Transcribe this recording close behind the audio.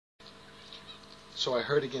So I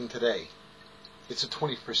heard again today, it's the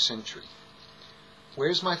 21st century.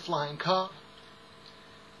 Where's my flying car?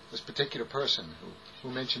 This particular person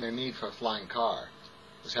who mentioned their need for a flying car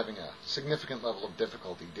was having a significant level of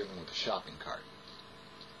difficulty dealing with a shopping cart.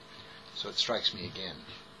 So it strikes me again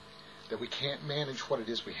that we can't manage what it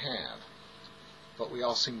is we have, but we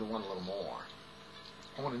all seem to want a little more.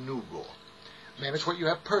 I want a new rule. Manage what you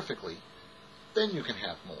have perfectly, then you can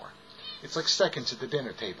have more. It's like seconds at the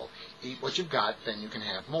dinner table. Eat what you've got, then you can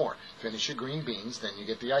have more. Finish your green beans, then you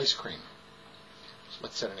get the ice cream.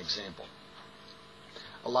 Let's set an example.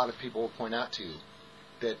 A lot of people will point out to you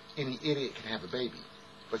that any idiot can have a baby,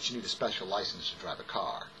 but you need a special license to drive a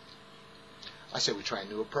car. I say we try a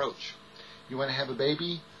new approach. You want to have a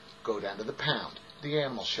baby? Go down to the pound, the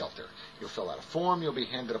animal shelter. You'll fill out a form, you'll be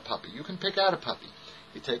handed a puppy. You can pick out a puppy.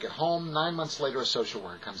 You take it home, 9 months later a social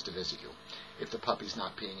worker comes to visit you. If the puppy's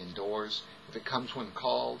not peeing indoors, if it comes when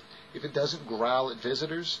called, if it doesn't growl at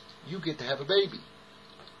visitors, you get to have a baby.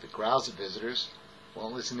 If it growls at visitors,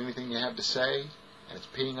 won't listen to anything you have to say, and it's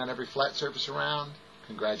peeing on every flat surface around,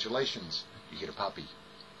 congratulations, you get a puppy.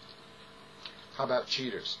 How about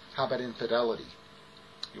cheaters? How about infidelity?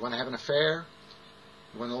 You want to have an affair?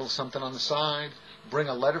 You want a little something on the side? Bring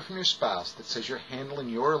a letter from your spouse that says you're handling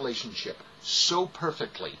your relationship so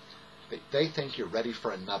perfectly that they think you're ready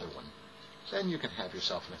for another one. Then you can have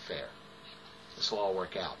yourself an affair. This will all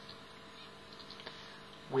work out.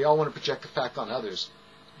 We all want to project the fact on others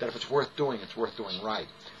that if it's worth doing, it's worth doing right.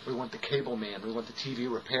 We want the cable man, we want the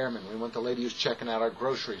TV repairman, we want the lady who's checking out our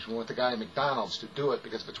groceries, we want the guy at McDonald's to do it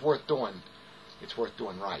because if it's worth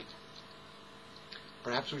doing right.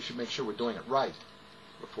 Perhaps we should make sure we're doing it right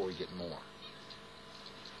before we get more.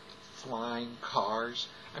 Flying cars?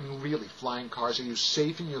 I mean, really, flying cars? Are you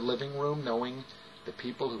safe in your living room knowing the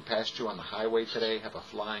people who passed you on the highway today have a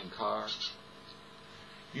flying car?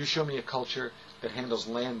 You show me a culture that handles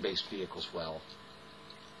land-based vehicles well,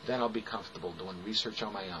 then I'll be comfortable doing research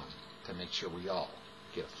on my own to make sure we all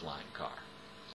get a flying car.